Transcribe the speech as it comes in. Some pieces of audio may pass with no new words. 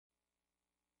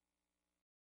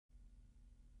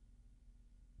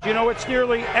You know, it's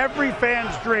nearly every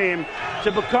fan's dream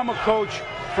to become a coach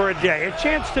for a day. A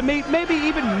chance to meet, maybe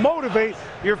even motivate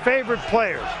your favorite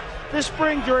players. This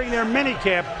spring during their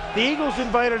minicamp, the Eagles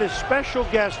invited a special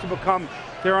guest to become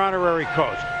their honorary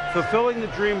coach, fulfilling the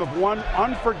dream of one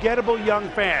unforgettable young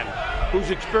fan whose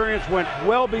experience went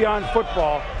well beyond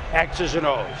football, X's and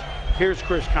O's. Here's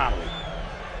Chris Connolly.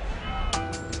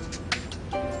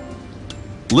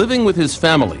 Living with his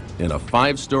family in a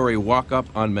 5-story walk-up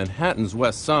on Manhattan's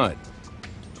West Side,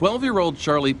 12-year-old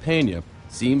Charlie Peña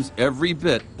seems every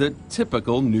bit the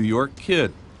typical New York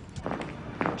kid.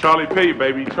 Charlie P,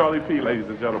 baby. Charlie P, ladies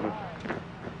and gentlemen.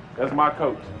 That's my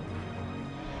coach.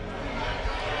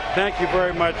 Thank you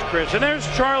very much, Chris. And there's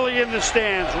Charlie in the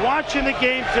stands, watching the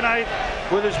game tonight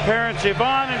with his parents,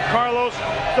 Yvonne and Carlos.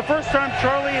 The first time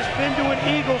Charlie has been to an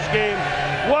Eagles game.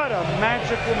 What a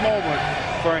magical moment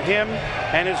for him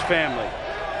and his family.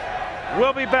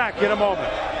 We'll be back in a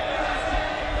moment.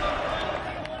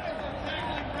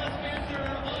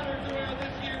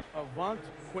 Avant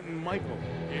Quentin Michael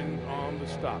in on the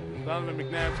stop. Donovan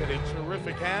McNabb's had a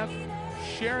terrific half,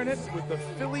 sharing it with the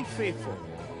Philly faithful.